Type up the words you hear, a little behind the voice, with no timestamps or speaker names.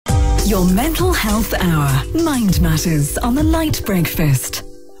Your mental health hour. Mind Matters on the Lite Breakfast.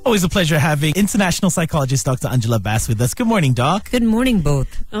 Always a pleasure having international psychologist Dr. Anjhula Mya with us. Good morning, Doc. Good morning,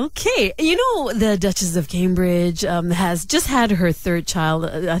 both. Okay. You know, the Duchess of Cambridge has just had her third child.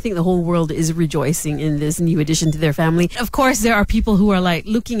 I think the whole world is rejoicing in this new addition to their family. Of course, there are people who are like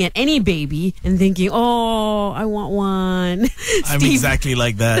looking at any baby and thinking, oh, I want one. I'm exactly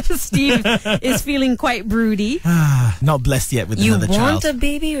like that. Steve is feeling quite broody. Not blessed yet with another child. You want a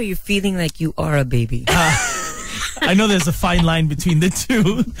baby, or you're feeling like you are a baby? I know there's a fine line between the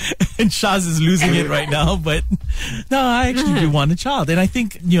two, and Shaz is losing it right now, but no, I actually do want a child. And I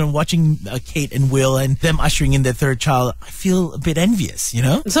think, watching Kate and Will and them ushering in their third child, I feel a bit envious,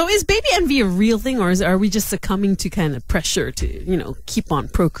 So is baby envy a real thing, or are we just succumbing to kind of pressure to, keep on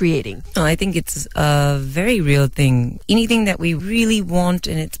procreating? No, I think it's a very real thing. Anything that we really want,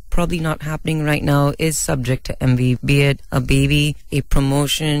 and it's probably not happening right now, is subject to envy, be it a baby, a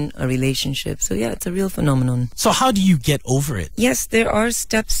promotion, a relationship. So yeah, it's a real phenomenon. So how do you get over it? Yes, there are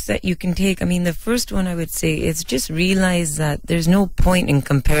steps that you can take. I mean, the first one I would say is just realize that there's no point in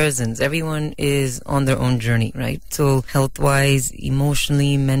comparisons. Everyone is on their own journey, right? So health-wise,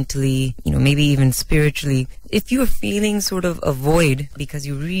 emotionally, mentally, maybe even spiritually. If you're feeling sort of a void because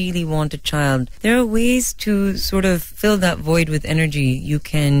you really want a child, there are ways to sort of fill that void with energy. You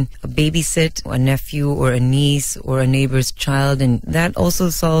can babysit a nephew or a niece or a neighbor's child, and that also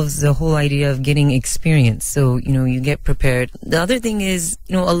solves the whole idea of getting experience. So, you get prepared. The other thing is,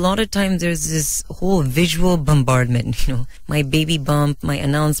 a lot of times there's this whole visual bombardment, my baby bump, my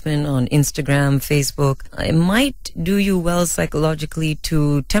announcement on Instagram, Facebook. It might do you well psychologically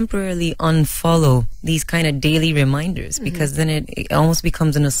to temporarily unfollow these kind of daily reminders, because then it almost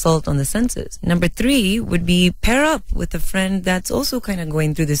becomes an assault on the senses. Number 3 would be pair up with a friend that's also kind of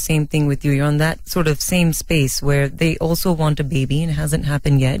going through the same thing with you. You're on that sort of same space where they also want a baby and it hasn't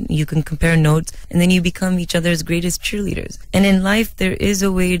happened yet. You can compare notes, and then you become each other's greatest cheerleaders. And in life, there is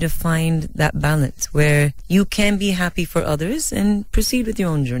a way to find that balance where you can be happy for others and proceed with your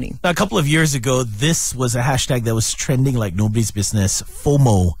own journey. A couple of years ago, this was a hashtag that was trending like nobody's business.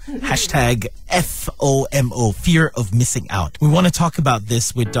 FOMO. Hashtag FOMO. Fear of missing out. We want to talk about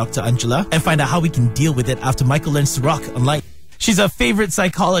this with Dr. Anjhula and find out how we can deal with it after Michael learns to rock on Lite. She's our favorite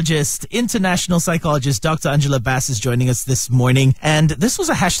psychologist, international psychologist. Dr. Anjhula Mya is joining us this morning. And this was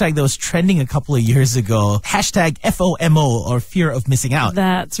a hashtag that was trending a couple of years ago. Hashtag FOMO, or fear of missing out.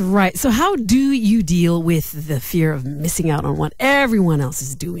 That's right. So how do you deal with the fear of missing out on what everyone else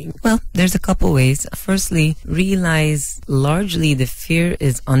is doing? Well, there's a couple ways. Firstly, realize largely the fear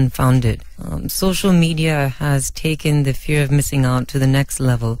is unfounded. Social media has taken the fear of missing out to the next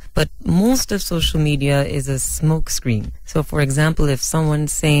level, but most of social media is a smokescreen. So, for example, if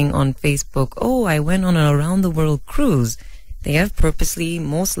someone's saying on Facebook, oh, I went on an around-the-world cruise, they have purposely,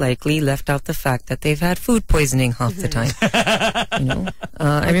 most likely, left out the fact that they've had food poisoning half the time.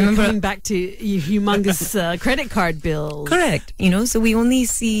 I remember coming back to humongous credit card bills. Correct. So we only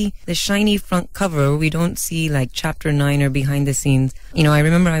see the shiny front cover. We don't see like chapter 9 or behind the scenes. I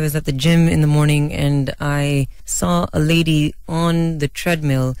remember I was at the gym in the morning and I saw a lady on the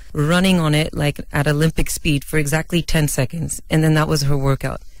treadmill running on it like at Olympic speed for exactly 10 seconds. And then that was her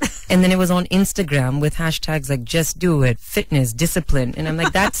workout. And then it was on Instagram with hashtags like just do it, fitness, discipline. And I'm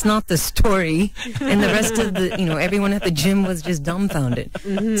like, that's not the story. And the rest of the, everyone at the gym was just dumbfounded.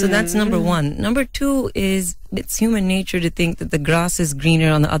 So that's number 1. Number 2 is it's human nature to think that the grass is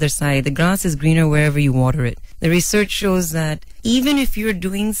greener on the other side. The grass is greener wherever you water it. The research shows that even if you're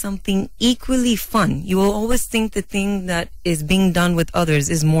doing something equally fun, you will always think the thing that is being done with others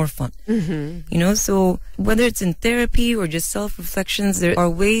is more fun. So whether it's in therapy or just self-reflections, there are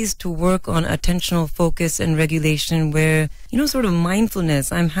ways to work on attentional focus and regulation where, sort of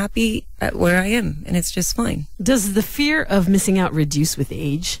mindfulness. I'm happy at where I am and it's just fine. Does the fear of missing out reduce with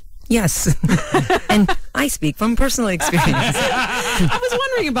age? Yes. And I speak from personal experience. I was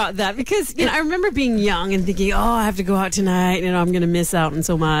wondering about that because, I remember being young and thinking, oh, I have to go out tonight, I'm going to miss out on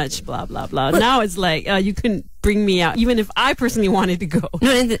so much, blah, blah, blah. Now it's like, you couldn't bring me out, even if I personally wanted to go.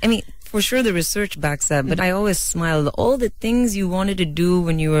 No, for sure the research backs that, but I always smile. All the things you wanted to do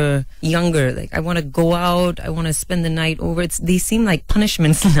when you were younger, like I want to go out, I want to spend the night over, they seem like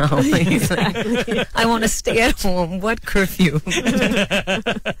punishments now. Exactly. I want to stay at home. What curfew?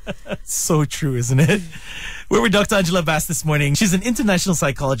 So true, isn't it? We're with Dr. Anjhula Mya this morning. She's an international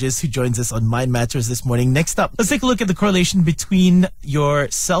psychologist who joins us on Mind Matters this morning. Next up, let's take a look at the correlation between your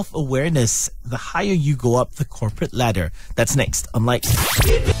self-awareness. The higher you go up the corporate ladder. That's next on Lite.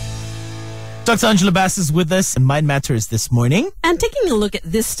 Dr. Anjhula Bass is with us in Mind Matters this morning. And taking a look at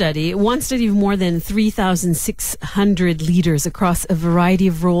this study, one study of more than 3,600 leaders across a variety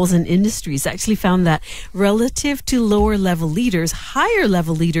of roles and industries actually found that relative to lower level leaders, higher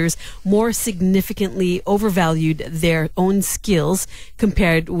level leaders more significantly overvalued their own skills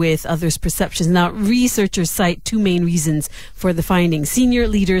compared with others' perceptions. Now, researchers cite two main reasons for the findings. Senior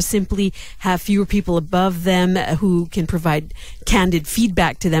leaders simply have fewer people above them who can provide candid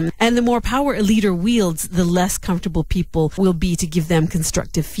feedback to them. And the more power a leader wields, the less comfortable people will be to give them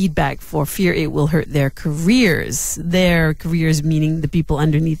constructive feedback for fear it will hurt their careers. Their careers meaning the people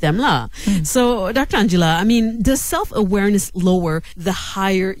underneath them. So, Dr. Anjhula, I mean, does self-awareness lower the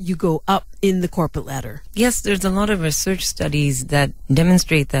higher you go up in the corporate ladder? Yes, there's a lot of research studies that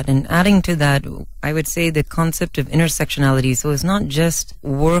demonstrate that. And adding to that, I would say the concept of intersectionality. So it's not just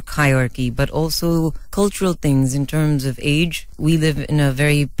work hierarchy, but also cultural things in terms of age. We live in a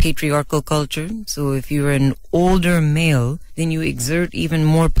very patriarchal culture. So if you're an older male, then you exert even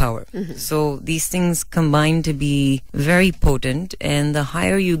more power. So these things combine to be very potent. And the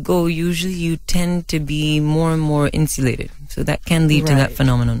higher you go, usually you tend to be more and more insulated. So that can lead to that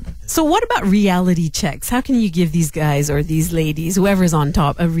phenomenon. So what about reality checks? How can you give these guys or these ladies, whoever's on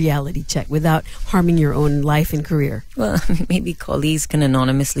top, a reality check without harming your own life and career? Well, maybe colleagues can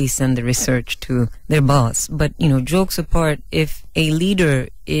anonymously send the research to their boss. But, jokes apart, if a leader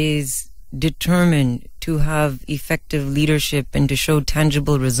is determined to have effective leadership and to show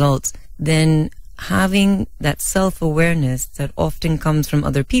tangible results, then having that self-awareness that often comes from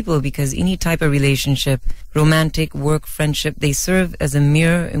other people, because any type of relationship, romantic, work, friendship, they serve as a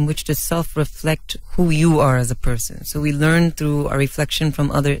mirror in which to self-reflect who you are as a person. So we learn through our reflection from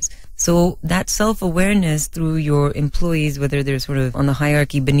others. So that self-awareness through your employees, whether they're sort of on the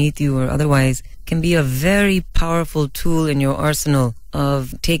hierarchy beneath you or otherwise, can be a very powerful tool in your arsenal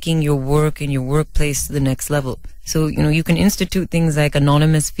of taking your work and your workplace to the next level. So, you can institute things like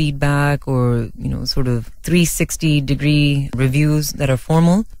anonymous feedback or, sort of 360-degree reviews that are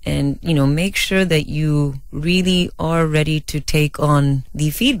formal and, make sure that you really are ready to take on the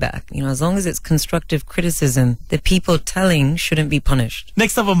feedback. As long as it's constructive criticism, the people telling shouldn't be punished.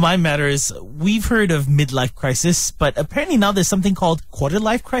 Next up on Mind Matters, we've heard of midlife crisis, but apparently now there's something called quarter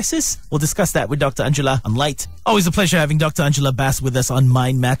life crisis. We'll discuss that with Dr. Anjhula on Lite. Always a pleasure having Dr. Anjhula Bass with us on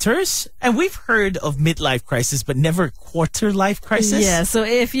Mind Matters. And we've heard of midlife crisis, but never quarter life crisis. Yeah, so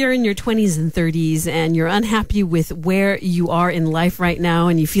if you're in your 20s and 30s and you're unhappy with where you are in life right now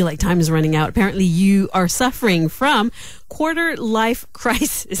and you feel like time is running out, apparently you are suffering from quarter life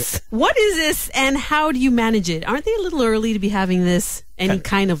crisis. What is this and how do you manage it? Aren't they a little early to be having this, any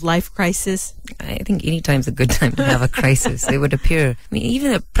kind of life crisis? I think any time's a good time to have a crisis, it would appear. I mean,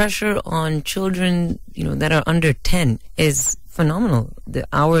 even the pressure on children, that are under 10 is phenomenal. The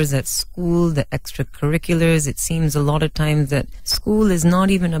hours at school, the extracurriculars, it seems a lot of times that school is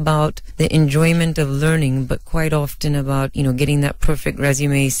not even about the enjoyment of learning, but quite often about, getting that perfect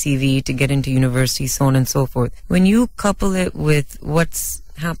resume, CV to get into university, so on and so forth. When you couple it with what's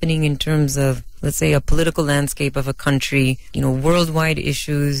happening in terms of, let's say, a political landscape of a country, worldwide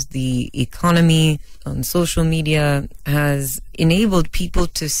issues, the economy, social media has enabled people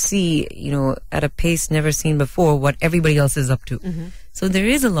to see, at a pace never seen before, what everybody else is up to. So there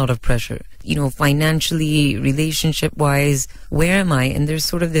is a lot of pressure, financially, relationship-wise, where am I? And there's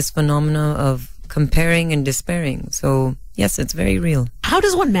sort of this phenomena of comparing and despairing. So yes, it's very real. How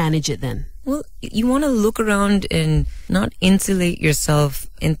does one manage it then? Well, you want to look around and not insulate yourself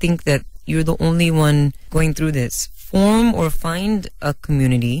and think that you're the only one going through this. Form or find a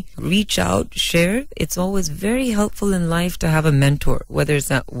community, reach out, share. It's always very helpful in life to have a mentor, whether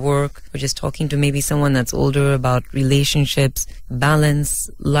it's at work or just talking to maybe someone that's older about relationships, balance,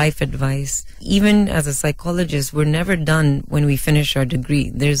 life advice. Even as a psychologist, we're never done when we finish our degree.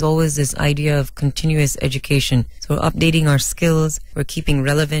 There's always this idea of continuous education. So we're updating our skills, we're keeping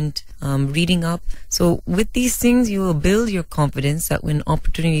relevant, reading up. So with these things, you will build your confidence that when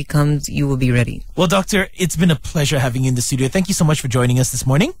opportunity comes, you will be ready. Well, Doctor, it's been a pleasure having you in the studio. Thank you so much for joining us this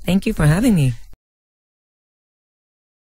morning. Thank you for having me.